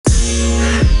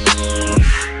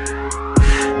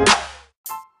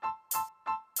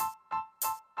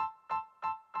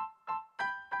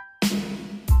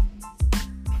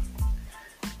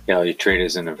You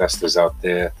traders and investors out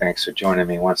there, thanks for joining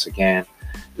me once again.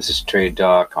 This is Trade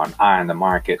Doc on Eye on the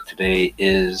Market. Today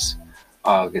is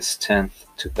August 10th,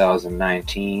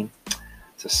 2019.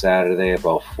 It's a Saturday,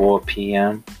 about 4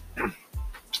 p.m.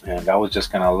 And I was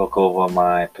just going to look over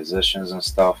my positions and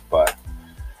stuff, but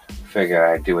I figured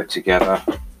I'd do it together.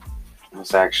 I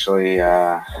was actually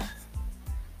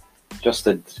just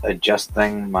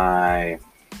adjusting my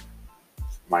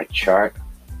chart,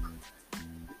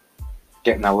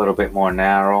 getting a little bit more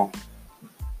narrow,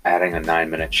 adding a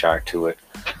 9-minute chart to it.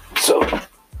 So,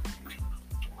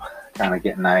 kind of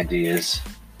getting ideas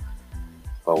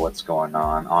about what's going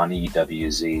on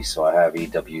EWZ. So I have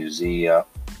EWZ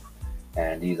up,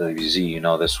 and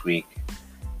EWZ, this week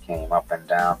came up and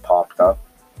down, popped up.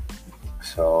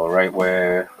 So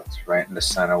it's right in the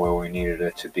center where we needed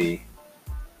it to be,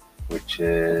 which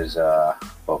is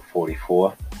about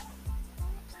 44.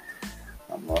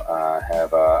 I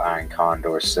have Iron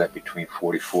Condor set between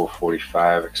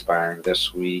 44-45, expiring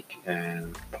this week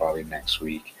and probably next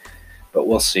week, but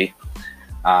we'll see.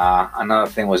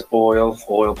 Another thing was oil.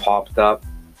 Oil popped up.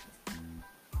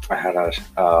 I had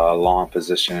a long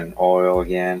position in oil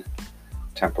again,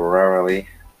 temporarily.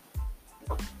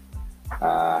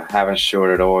 Haven't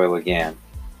shorted oil again.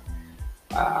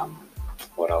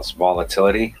 What else?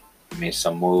 Volatility. Made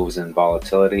some moves in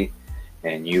volatility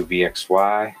and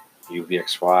UVXY.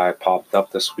 UVXY popped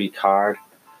up this week hard.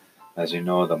 As you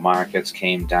know, the markets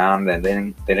came down, and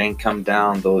they didn't come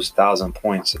down those 1,000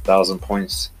 points. 1,000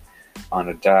 points on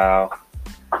the Dow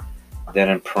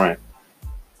didn't print.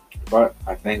 But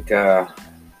I think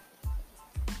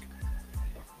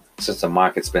since the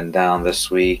market's been down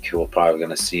this week, we're probably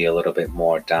going to see a little bit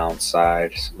more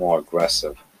downside, more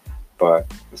aggressive. But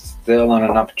it's still on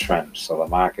an uptrend, so the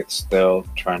market's still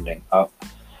trending up.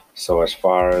 So as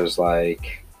far as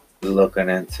looking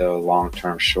into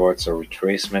long-term shorts or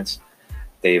retracements,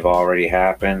 they've already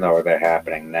happened or they're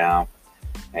happening now.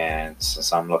 And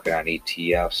since I'm looking at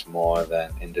ETFs more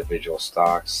than individual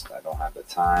stocks, I don't have the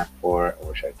time for it. I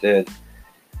wish I did.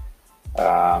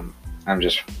 I'm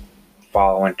just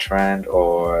following trend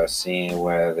or seeing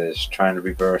where there's trend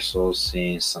reversals,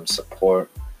 seeing some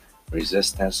support,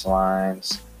 resistance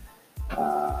lines,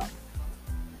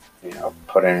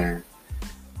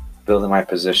 building my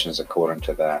positions according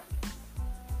to that.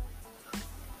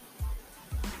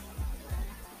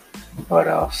 What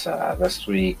else? This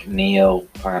week, NIO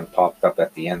popped up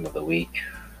at the end of the week.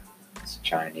 It's a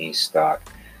Chinese stock.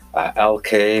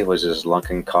 LK was just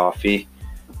Lunken Coffee.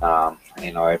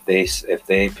 If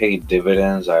they paid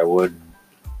dividends, I would,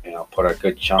 put a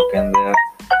good chunk in there.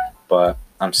 But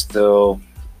I'm still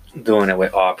doing it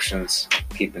with options,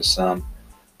 keeping some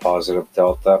positive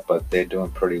delta, but they're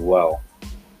doing pretty well.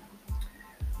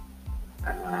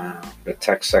 The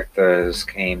tech sectors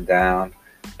came down.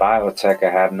 Biotech, I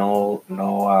have no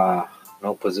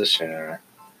position in it.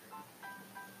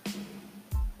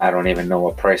 I don't even know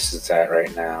what price it's at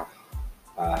right now.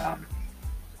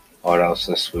 What else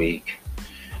this week?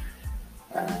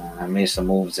 I made some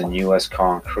moves in U.S.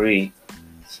 Concrete.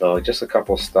 So just a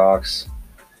couple stocks,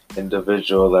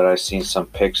 individual that I've seen some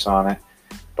picks on it,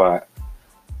 but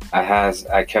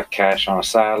I kept cash on the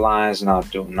sidelines,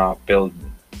 not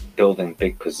building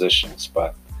big positions,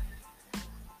 but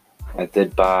I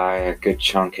did buy a good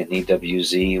chunk in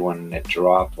EWZ when it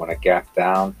dropped, when it gapped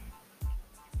down.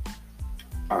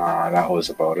 That was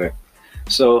about it.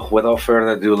 So without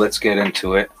further ado, let's get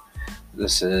into it.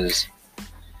 This is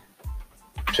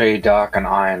Trade Doc and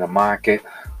Eye on the Market,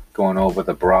 going over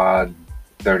the broad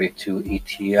 32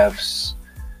 ETFs,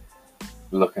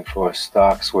 looking for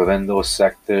stocks within those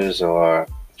sectors or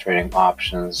trading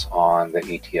options on the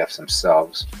ETFs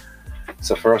themselves.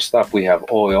 So first up, we have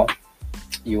oil.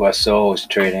 USO is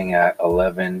trading at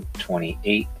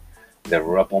 11.28. They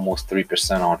were up almost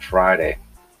 3% on Friday.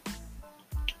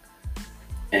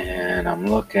 And I'm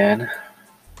looking.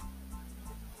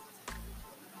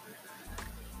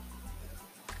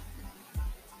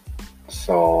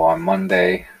 So on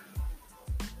Monday,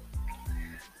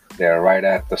 they're right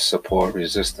at the support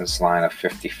resistance line of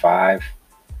 55,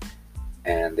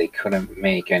 and they couldn't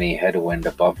make any headwind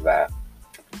above that.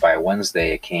 By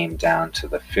Wednesday, it came down to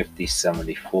the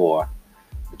 50.74,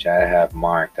 which I have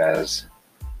marked as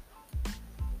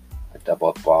a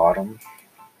double bottom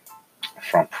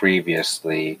from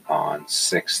previously on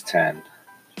 6/10.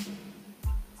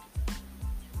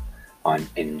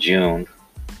 In June,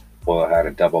 oil had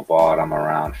a double bottom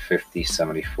around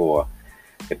 50.74.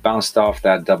 It bounced off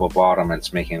that double bottom and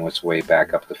it's making its way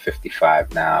back up to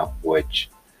 55 now, which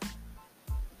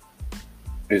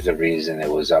is the reason it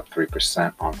was up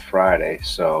 3% on Friday.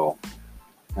 So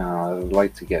I'd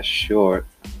like to get short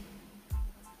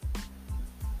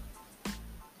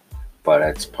but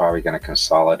it's probably going to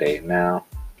consolidate now.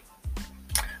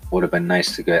 Would have been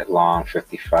nice to get long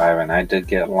 55, and I did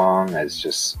get long. It's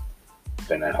just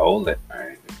didn't hold it.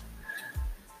 Right?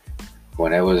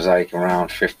 When it was like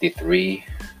around 53,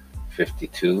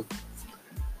 52,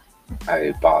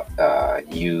 I bought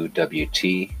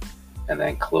UWT and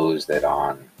then closed it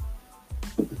on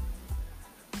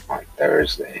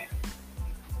Thursday.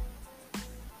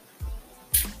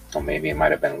 Or maybe it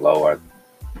might have been lower.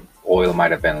 Oil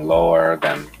might have been lower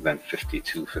than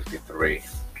 52, 53.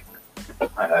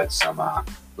 I had some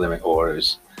limit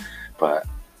orders, but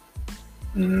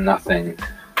nothing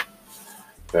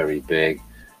very big.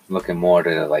 Looking more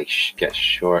to like get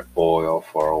short oil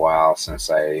for a while since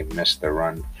I missed the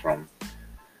run from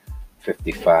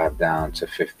 55 down to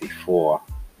 54.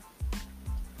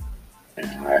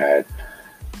 And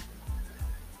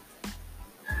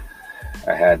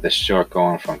I had the short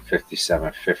going from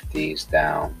 57.50s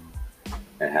down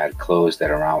and had closed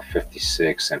at around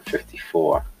 56 and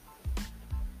 54.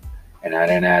 And I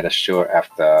didn't add a short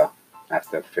after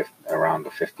around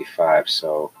the 55.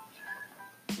 So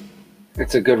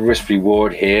it's a good risk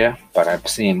reward here, but I'm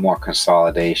seeing more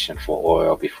consolidation for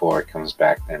oil before it comes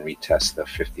back and retest the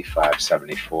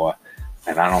 55.74.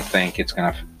 And I don't think it's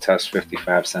going to test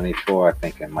 55.74. I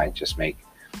think it might just make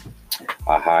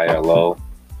a higher low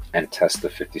and test the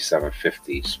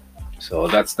 57.50s. So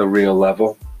that's the real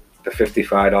level. The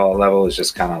 $55 level is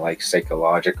just kind of like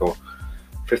psychological.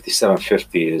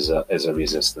 57.50 is a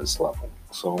resistance level.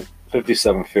 So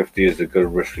 57.50 is a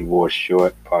good risk reward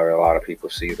short. Probably a lot of people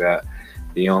see that.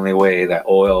 The only way that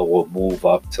oil will move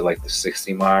up to like the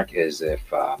 60 mark is if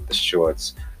the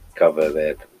shorts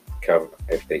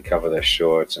if they cover their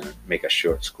shorts and make a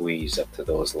short squeeze up to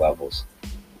those levels.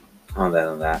 Other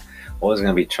than that, oil is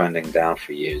going to be trending down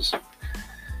for years.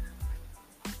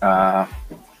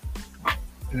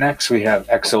 Next we have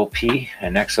XOP,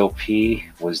 and XOP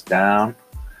was down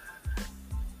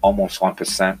almost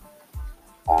 1%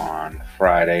 on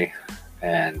Friday,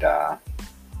 and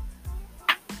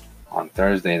on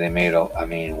Thursday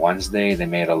Wednesday they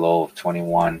made a low of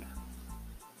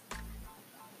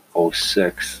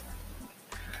 21.06.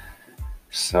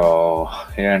 So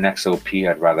here in XOP,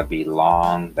 I'd rather be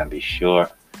long than be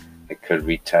short. It could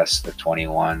retest the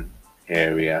 21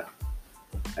 area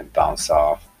and bounce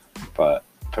off, but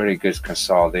pretty good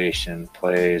consolidation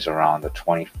plays around the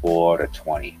 24 to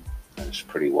 20. It's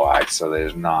pretty wide, so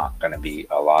there's not going to be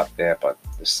a lot there, but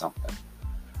there's something.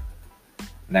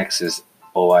 Next is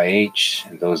OIH,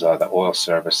 and those are the oil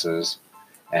services.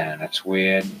 And it's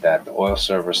weird that the oil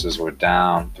services were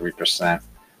down 3%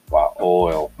 while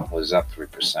oil was up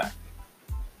 3%.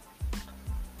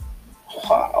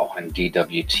 Wow, and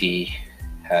DWT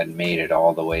had made it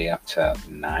all the way up to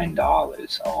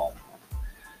 $9. Oh,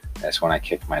 that's when I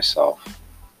kicked myself,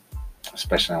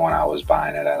 especially when I was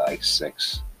buying it at like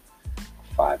 6,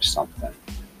 5 something.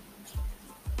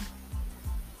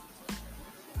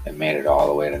 It made it all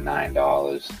the way to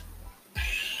 $9.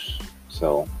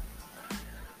 So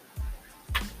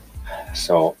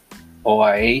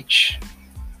OIH,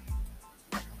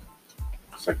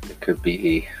 looks like it could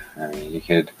be, you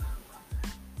could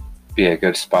be a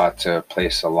good spot to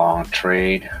place a long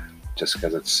trade just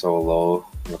because it's so low.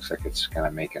 Looks like it's going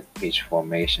to make an H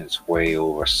formation. It's way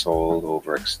oversold,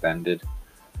 overextended.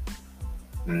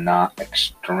 Not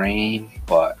extreme,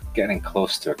 but getting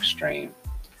close to extreme.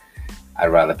 I'd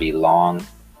rather be long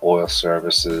oil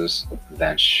services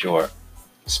than short,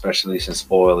 especially since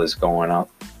oil is going up.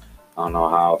 I don't know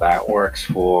how that works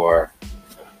for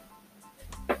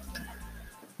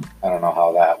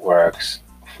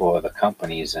the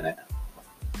companies in it.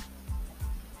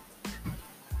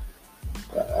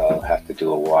 But I'll have to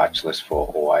do a watch list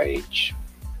for OIH.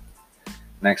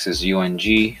 Next is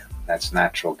UNG, that's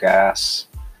natural gas,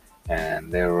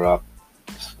 and they're up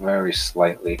very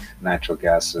slightly. Natural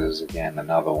gas is again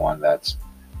another one it's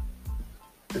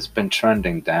been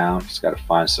trending down. It's got to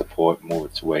find support, move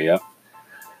its way up.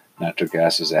 Natural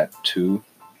gas is at 2.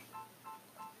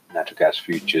 Natural gas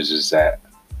futures is at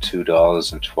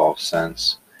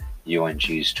 $2.12.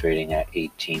 UNG is trading at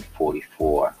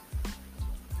 $18.44.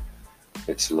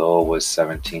 Its low was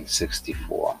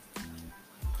 $17.64,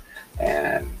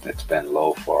 and it's been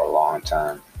low for a long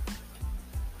time.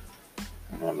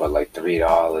 I remember like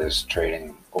 $3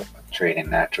 trading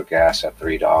natural gas at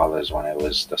 $3 when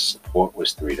the support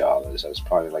was $3. That was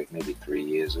probably like maybe 3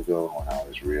 years ago when I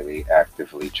was really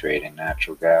actively trading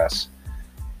natural gas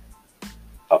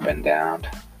up and down.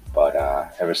 But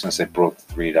ever since it broke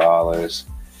 $3,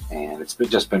 and it's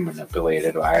just been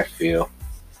manipulated, I feel.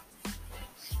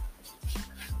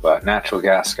 But natural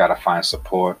gas got to find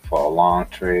support for a long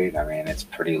trade. I mean, it's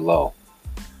pretty low.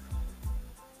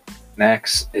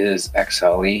 Next is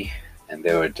XLE, and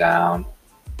they were down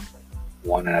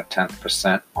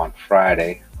 1.1% on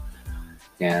Friday.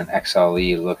 And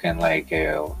XLE looking like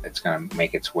it's going to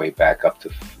make its way back up to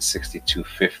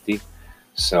 62.50.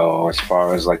 So as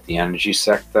far as like the energy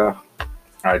sector,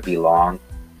 I'd be long,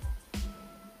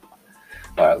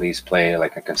 or at least play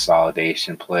like a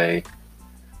consolidation play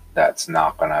that's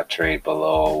not going to trade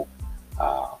below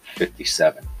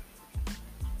 57.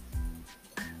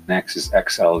 Next is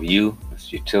XLU,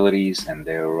 it's utilities, and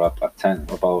they were up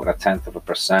about a tenth of a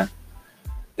percent.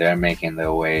 They're making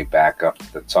their way back up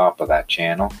to the top of that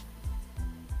channel.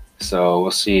 So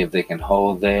we'll see if they can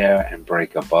hold there and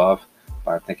break above.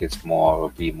 But I think it'll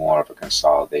be more of a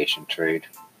consolidation trade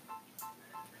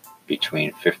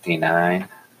between 59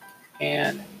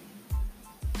 and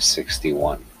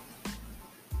 61.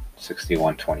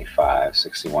 61.25,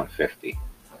 61.50.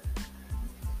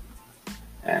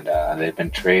 And they've been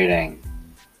trading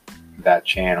that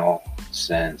channel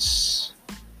since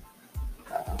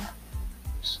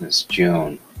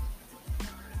June.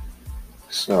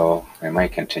 So they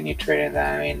might continue trading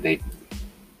that. I mean,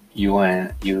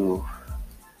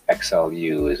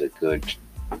 XLU is a good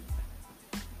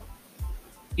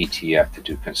ETF to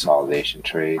do consolidation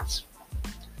trades.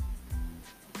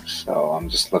 So I'm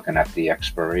just looking at the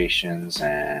expirations,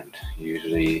 and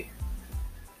usually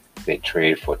they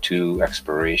trade for 2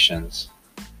 expirations.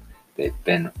 They've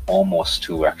been almost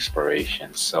 2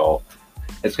 expirations, so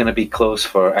it's going to be close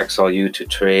for XLU to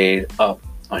trade up,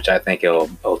 which I think it'll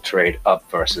trade up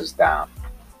versus down.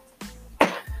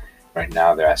 Right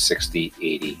now they're at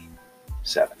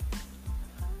 60.87.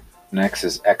 Next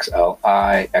is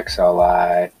XLI.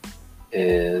 XLI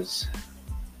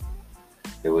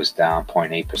was down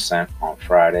 0.8% on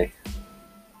Friday.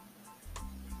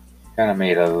 Kind of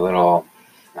made a little,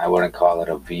 I wouldn't call it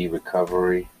a V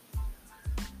recovery,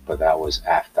 but that was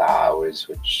after hours,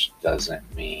 which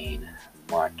doesn't mean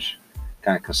much.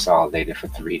 Kind of consolidated for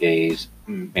 3 days,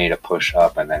 made a push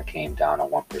up, and then came down to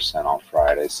 1% on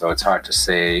Friday. So it's hard to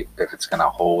say if it's going to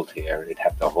hold here. It'd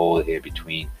have to hold here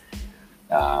between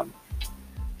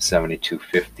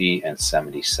 72.50 and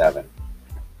 77.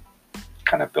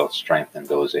 Kind of built strength in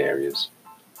those areas.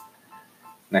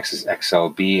 Next is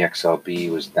XLB. XLB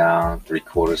was down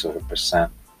 0.75%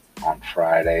 on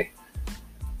Friday.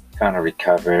 Kind of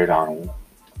recovered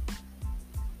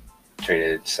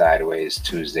traded sideways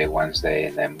Tuesday, Wednesday,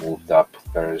 and then moved up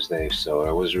Thursday. So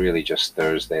it was really just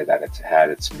Thursday that it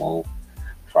had its move.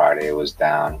 Friday it was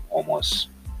down almost,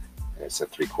 it's a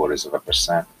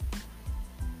 0.75%,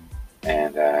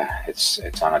 and it's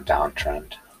on a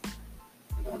downtrend.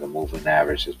 The moving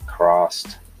average is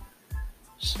crossed,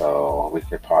 so we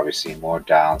could probably see more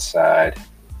downside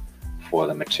for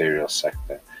the material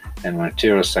sector. And the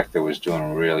material sector was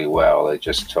doing really well. It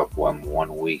just took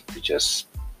 1 week to just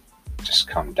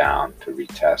come down to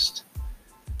retest.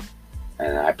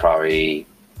 And I probably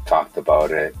talked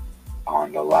about it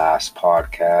on the last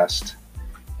podcast,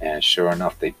 and sure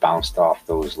enough, they bounced off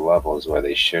those levels where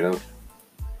they should have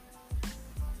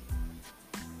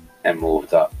and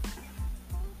moved up.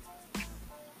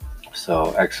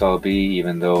 So XLB,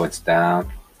 even though it's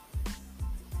down,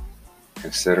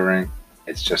 considering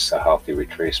it's just a healthy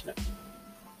retracement.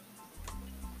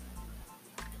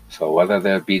 So whether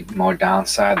there be more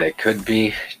downside, there could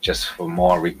be, just for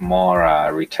more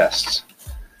retests.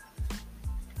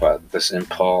 But this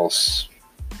impulse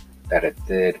that it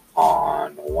did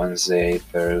on Wednesday,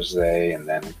 Thursday, and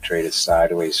then traded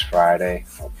sideways Friday,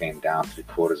 or came down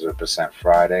 0.75%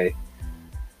 Friday,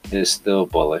 is still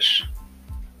bullish.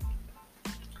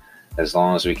 As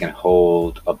long as we can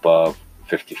hold above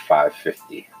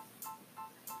 55.50.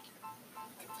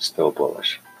 Still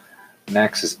bullish.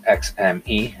 Next is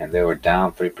XME, and they were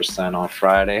down 3% on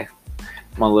Friday.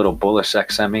 I'm a little bullish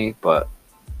XME, but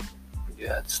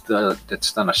yeah, it's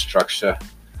done a structure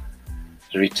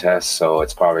retest, so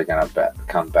it's probably gonna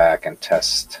come back and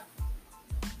test.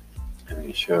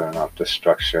 And sure enough, the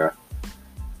structure,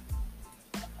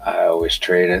 I always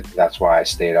trade it. That's why I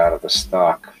stayed out of the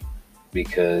stock,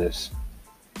 because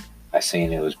I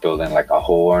seen it was building like a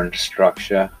horn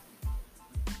structure,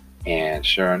 and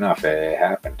sure enough, it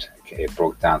happened. It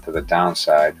broke down to the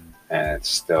downside, and it's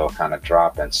still kind of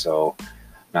dropping. So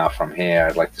now from here,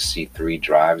 I'd like to see 3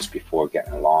 drives before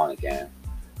getting long again.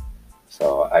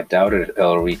 So I doubt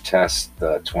it'll retest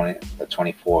the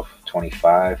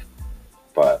 24.25,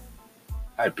 but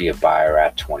I'd be a buyer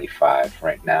at 25.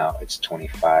 Right now it's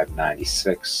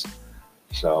 25.96,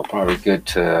 so probably good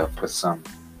to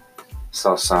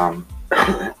sell some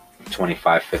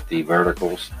 25-50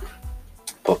 verticals,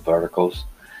 put verticals.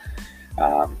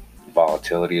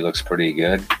 Volatility looks pretty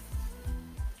good,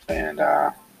 and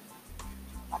you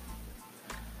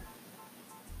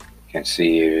can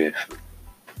see if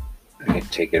you can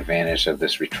take advantage of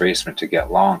this retracement to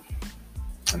get long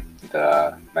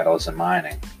the metals and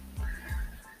mining.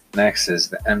 Next is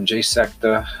the MJ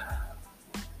sector.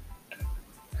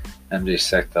 MJ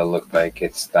sector looked like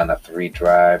it's done a 3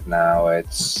 drive now.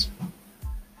 It's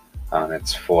on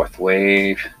its 4th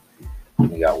wave.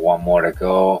 We got one more to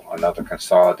go, another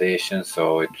consolidation.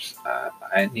 So it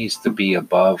needs to be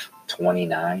above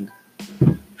 29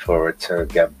 for it to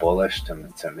get bullish, to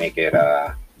make it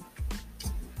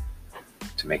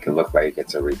look like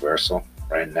it's a reversal.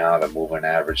 Right now, the moving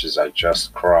averages are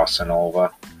just crossing over.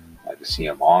 I can see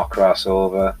them all cross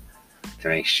over to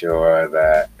make sure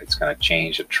that it's going to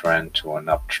change the trend to an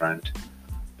uptrend.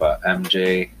 But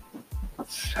MJ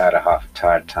had a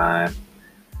hard time.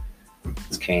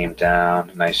 It came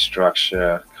down, nice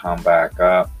structure, come back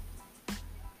up.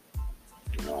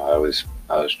 I was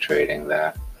trading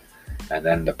that, and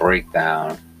then the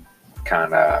breakdown,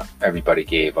 kind of everybody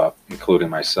gave up, including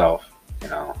myself.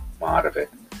 I'm out of it.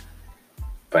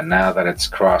 But now that it's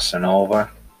crossing over,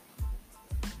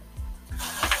 you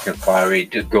can probably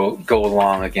go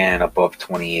long again above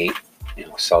 28.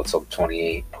 Sell till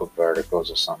 28, put verticals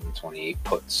or something, 28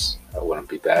 puts. That wouldn't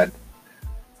be bad.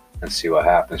 And see what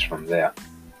happens from there.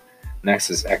 Next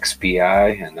is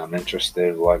XPI, and I'm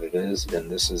interested in what it is.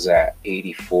 And this is at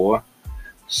 84.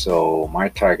 So my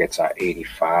targets are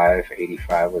 85.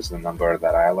 85 was the number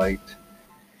that I liked.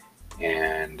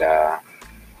 And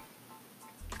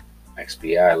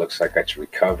XPI looks like it's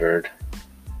recovered.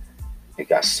 It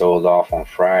got sold off on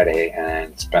Friday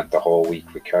and spent the whole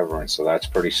week recovering, so that's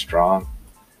pretty strong.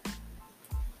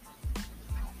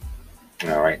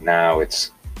 Right now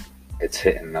it's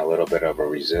hitting a little bit of a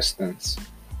resistance,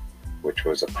 which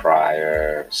was a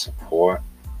prior support.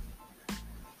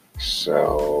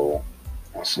 So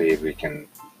we'll see if we can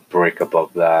break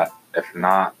above that. If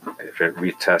not, if it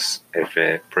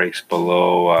breaks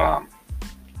below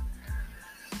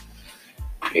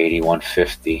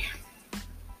 81.50.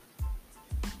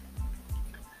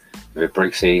 If it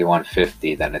breaks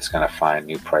 81.50, then it's going to find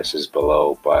new prices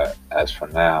below. But as for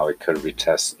now, it could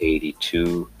retest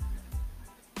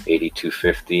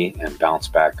 82.50 and bounce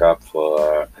back up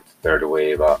for its 3rd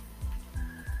wave up.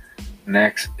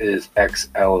 Next is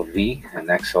XLV, and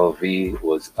XLV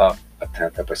was up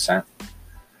 1/10%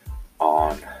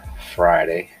 on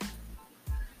Friday.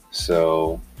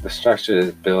 So the structure of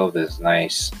the build is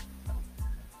nice.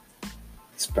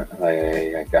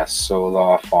 I got sold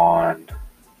off on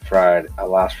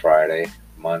last Friday.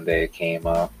 Monday it came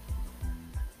up,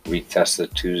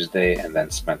 retested Tuesday, and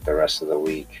then spent the rest of the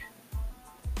week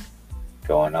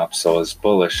going up. So it's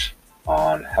bullish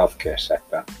on healthcare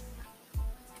sector.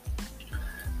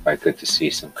 Quite good to see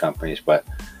some companies, but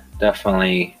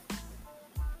definitely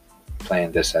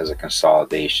playing this as a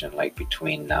consolidation, like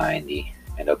between 90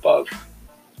 and above.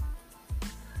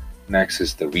 Next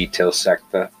is the retail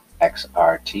sector,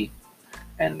 XRT.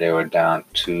 And they were down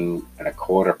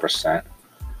 2.25%,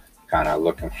 kind of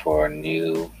looking for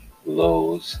new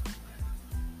lows.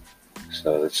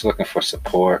 So it's looking for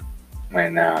support.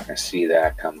 Right now, I can see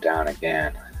that come down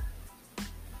again.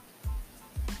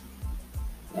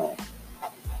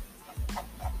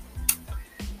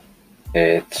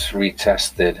 It's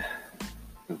retested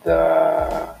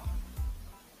the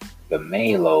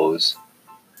May lows,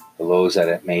 the lows that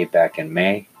it made back in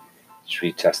May. It's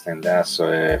retesting that,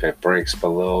 so if it breaks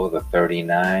below the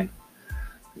 39,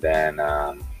 then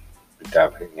we're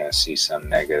definitely going to see some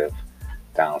negative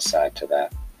downside to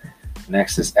that.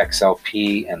 Next is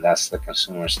XLP, and that's the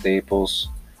consumer staples.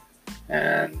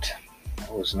 And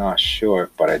I was not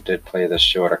short, but I did play this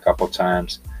short a couple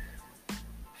times.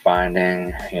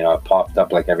 Finding, it popped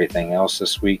up like everything else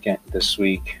this week.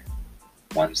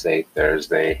 Wednesday,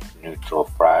 Thursday, neutral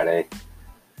Friday.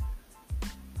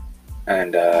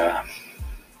 And I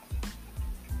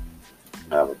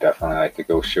would definitely like to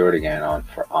go short again on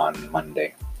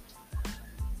Monday.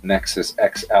 Next is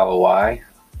XLY,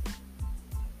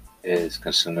 is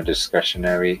consumer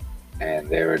discretionary, and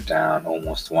they were down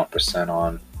almost 1%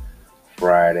 on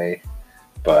Friday.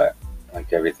 But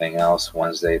like everything else,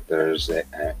 Wednesday, Thursday,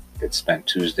 it spent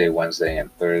Tuesday, Wednesday, and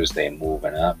Thursday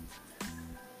moving up.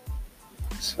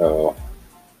 So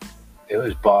it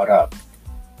was bought up.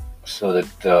 So that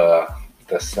the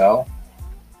sell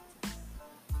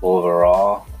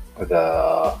overall,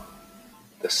 the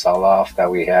sell-off that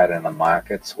we had in the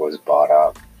markets was bought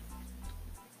up.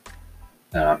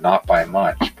 Not by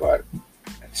much, but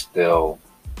it's still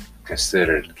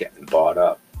considered getting bought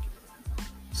up.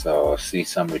 So see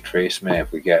some retracement.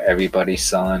 If we get everybody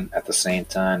selling at the same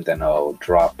time, then it'll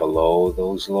drop below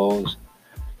those lows,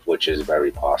 which is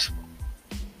very possible.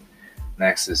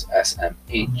 Next is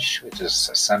SMH, which is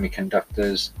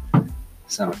semiconductors.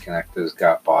 Semiconductors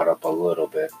got bought up a little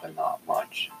bit, but not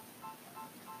much.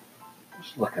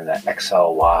 Just looking at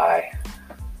XLY.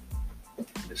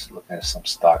 Just looking at some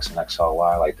stocks in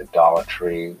XLY, like the Dollar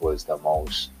Tree was the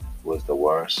worst,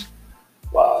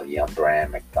 while Yum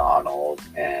Brand, McDonald's,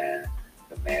 and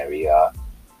the Marriott,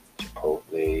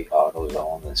 Chipotle,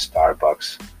 AutoZone, and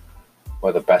Starbucks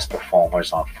were the best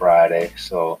performers on Friday.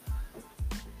 So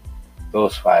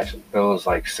those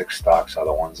like 6 stocks are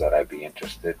the ones that I'd be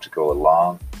interested to go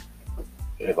along.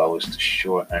 If I was to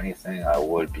short anything, I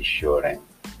would be shorting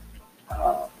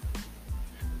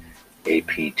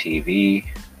APTV,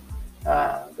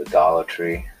 the Dollar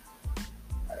Tree.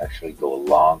 I'd actually go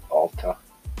long Ulta,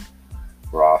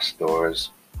 Ross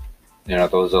Stores.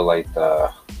 Those are like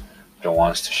the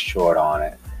ones to short on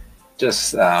it.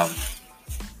 Just to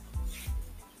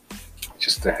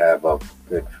have a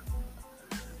good,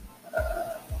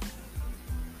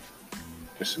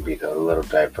 just to be a little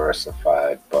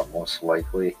diversified, but most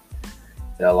likely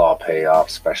they'll all pay off,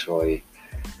 especially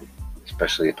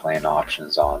playing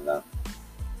options on them.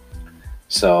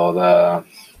 So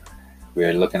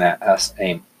we're looking at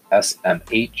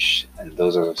SMH, and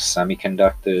those are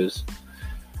semiconductors.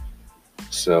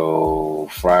 So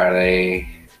Friday,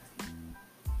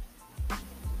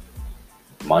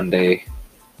 Monday,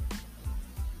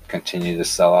 continued to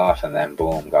sell off, and then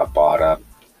boom, got bought up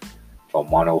from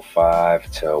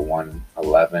 105 to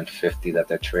 111.50 that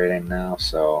they're trading now.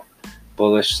 So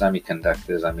bullish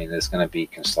semiconductors. I mean, there's going to be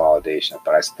consolidation,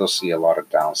 but I still see a lot of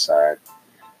downside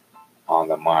on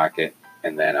the market,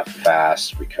 and then a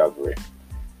fast recovery.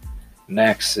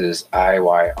 Next is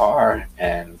IYR,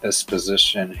 and this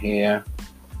position here,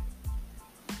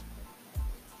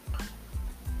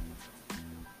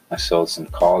 I sold some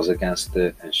calls against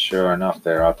it, and sure enough,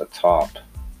 they're at the top.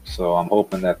 So I'm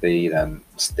hoping that they either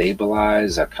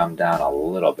stabilize or come down a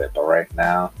little bit. But right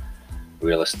now,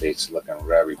 real estate's looking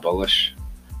very bullish,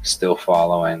 still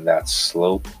following that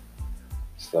slope.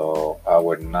 So I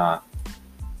would not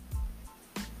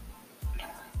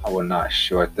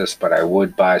short this, but I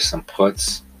would buy some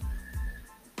puts,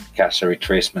 catch a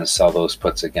retracement, sell those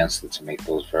puts against it to make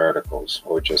those verticals,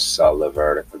 or just sell the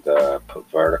put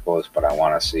verticals. But I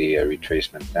want to see a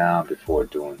retracement down before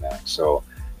doing that. So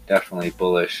definitely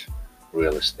bullish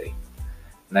real estate.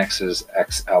 Next is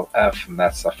XLF, and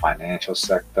that's the financial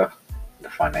sector. The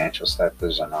financial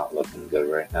sectors are not looking good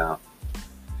right now,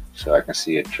 so I can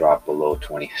see it drop below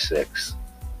 26.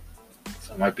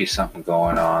 There might be something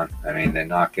going on. I mean, they're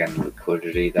not getting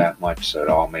liquidity that much, so it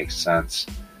all makes sense.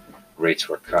 Rates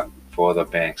were cut for the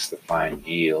banks to find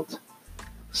yield.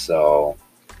 So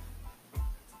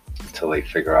until they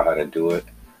figure out how to do it,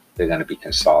 they're going to be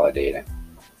consolidating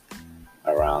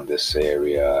around this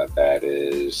area that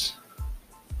is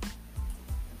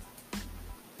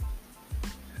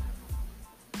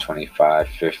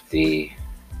 25.50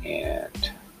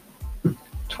 and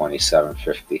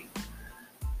 27.50.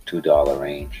 $2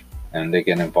 range, and they're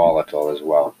getting volatile as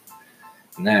well.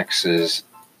 Next is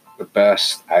the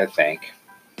best, I think.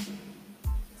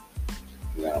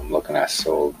 I'm looking at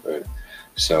Solberg.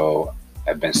 So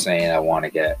I've been saying I want to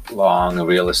get long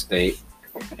real estate,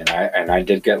 and I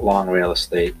did get long real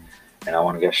estate, and I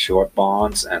want to get short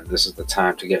bonds, and this is the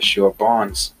time to get short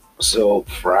bonds. So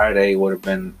Friday would have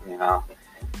been,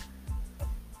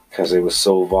 because it was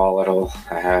so volatile,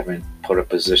 I haven't put a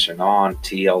position on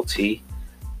TLT.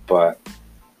 But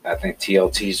I think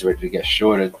TLT is ready to get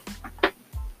shorted.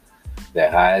 Their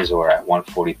highs were at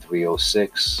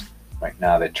 143.06. Right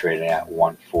now they're trading at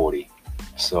 140.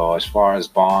 So as far as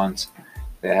bonds,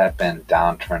 they have been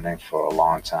downtrending for a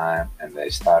long time, and they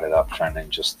started uptrending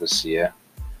just this year.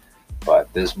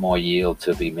 But there's more yield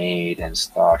to be made in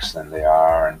stocks than there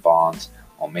are in bonds.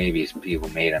 Or maybe people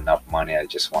made enough money, I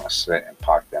just want to sit and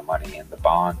park their money in the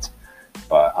bonds.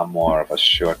 But I'm more of a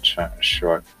short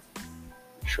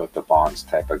the bonds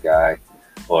type of guy,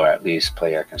 or at least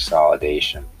play a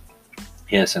consolidation.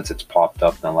 Here, since it's popped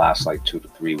up in the last like 2 to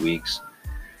 3 weeks,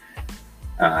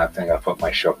 I think I'll put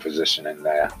my short position in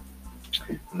there.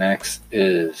 Next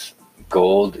is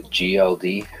gold,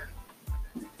 GLD,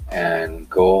 and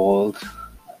gold,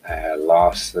 I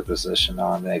lost the position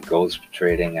on there. Gold's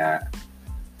trading at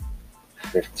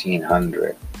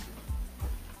 1,500.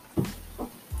 Let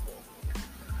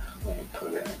me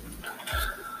put in,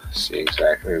 see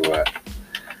exactly what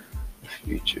the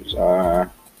futures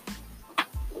are.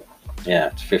 Yeah,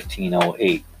 it's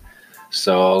 1508.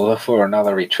 So look for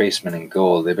another retracement in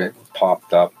gold. They've been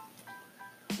popped up.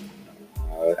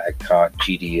 I caught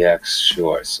GDX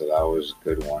short, so that was a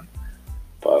good one.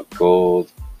 But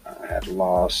gold, I had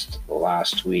lost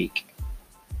last week,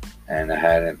 and I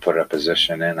hadn't put a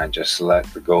position in. I just let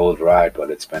the gold ride,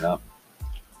 but it's been up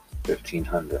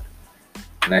 1,500.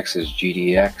 Next is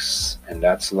GDX, and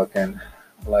that's looking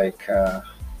like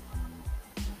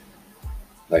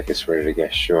it's ready to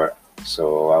get short.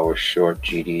 So I was short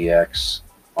GDX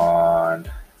on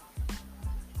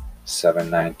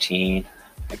 719.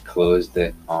 I closed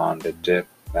it on the dip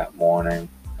that morning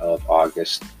of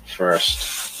August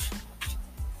 1st.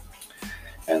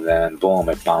 And then boom,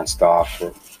 it bounced off,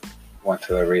 went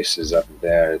to the races up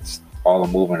there. It's all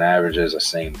the moving averages are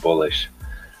saying bullish,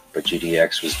 but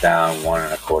GDX was down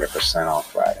 1.25% on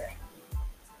Friday.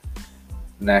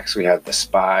 Next we have the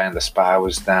SPY, and the SPY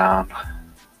was down.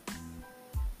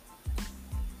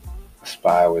 The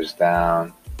SPY was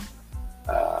down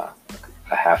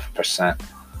 0.5%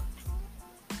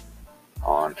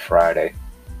 on Friday,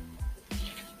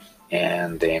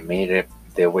 and they made it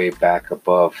their way back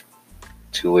above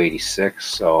 286.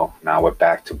 So now we're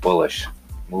back to bullish.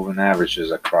 Moving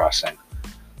averages are crossing,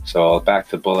 so back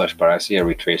to bullish, but I see a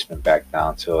retracement back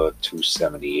down to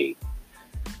 278.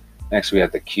 Next we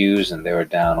have the Qs, and they were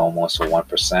down almost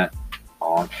 1%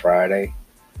 on Friday.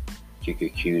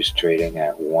 QQQ's trading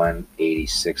at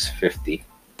 186.50,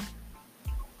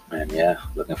 and yeah,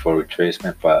 looking for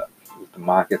retracement, but the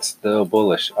market's still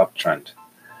bullish, uptrend.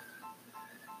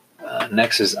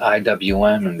 Next is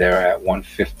IWM, and they're at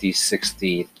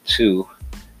 150.62,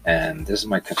 and this is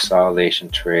my consolidation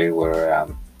trade where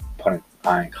I'm putting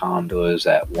iron condors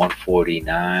at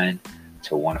 149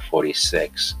 to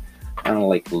 146. Kind of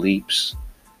like leaps,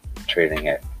 trading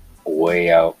it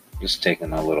way out, just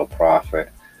taking a little profit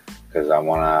because I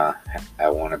wanna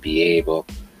be able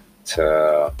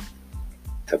to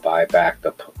buy back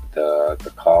the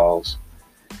calls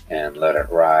and let it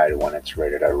ride when it's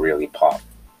ready to really pop.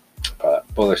 But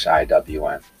bullish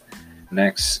IWM.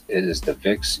 Next is the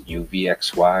VIX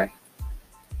UVXY,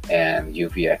 and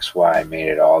UVXY made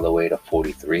it all the way to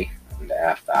 43 in the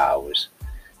after hours.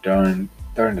 During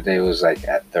the day it was like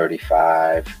at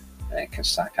 35, and it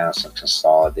kind of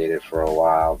consolidated for a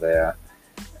while there.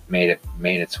 Made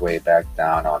its way back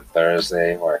down on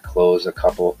Thursday, where it closed a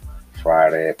couple.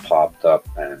 Friday it popped up,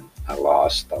 and I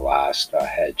lost the last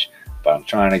hedge. But I'm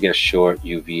trying to get short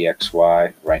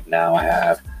UVXY. Right now I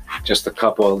have just a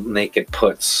couple naked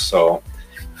puts, so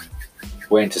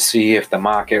waiting to see if the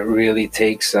market really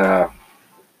takes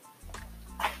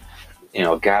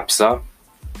gaps up.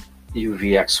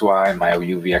 UVXY, my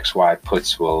UVXY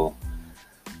puts will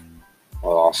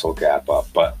also gap up.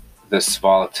 But this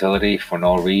volatility for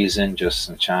no reason, just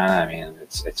in China, I mean,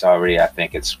 it's already, I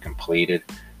think it's completed.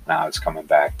 Now it's coming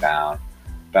back down,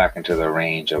 back into the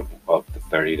range of the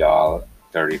 $30,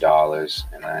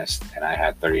 and I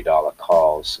had $30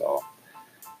 calls, so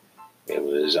it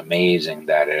was amazing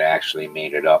that it actually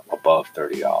made it up above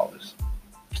 $30.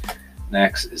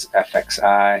 Next is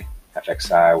FXI.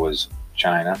 FXI was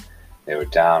China. They were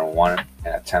down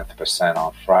 1.1%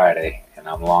 on Friday, and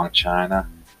I'm long China.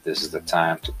 This is the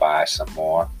time to buy some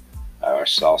more or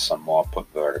sell some more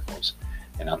put verticals,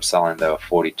 and I'm selling the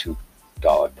 $42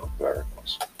 put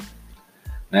verticals.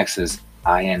 Next is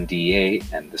INDA,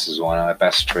 and this is one of my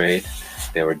best trade.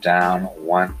 They were down a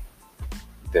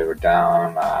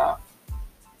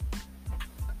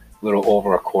little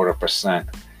over 0.25%.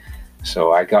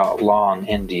 So I got long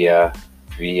India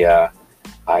via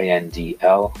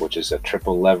INDL, which is a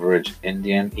triple leverage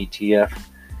Indian ETF.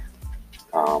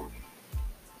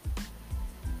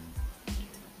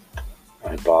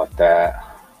 I bought that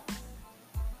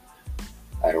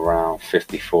at around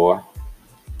 $54,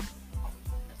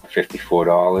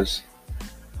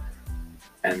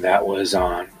 and that was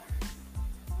on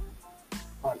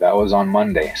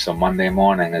Monday. So Monday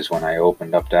morning is when I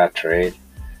opened up that trade,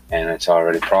 and it's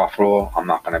already profitable. I'm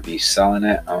not going to be selling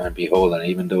it. I'm going to be holding it.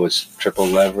 Even though it's triple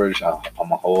leverage, I'm going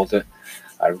to hold it.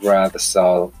 I'd rather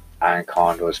sell iron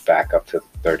condors back up to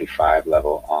 35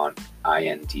 level on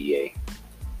INDA.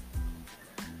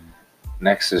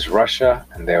 Next is Russia,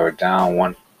 and they were down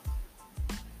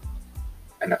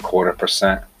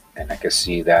 1.25%, and I can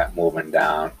see that moving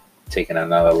down, taking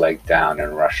another leg down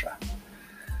in Russia. I'm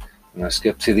going to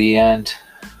skip to the end,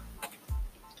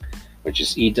 which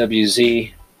is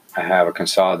EWZ. I have a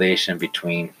consolidation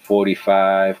between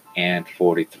 45 and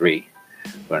 43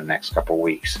 for the next couple of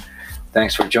weeks.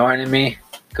 Thanks for joining me.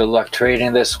 Good luck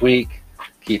trading this week.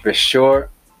 Keep it short.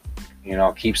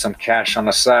 Keep some cash on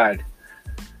the side.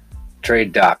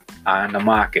 Trade Doc on the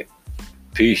market.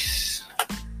 Peace.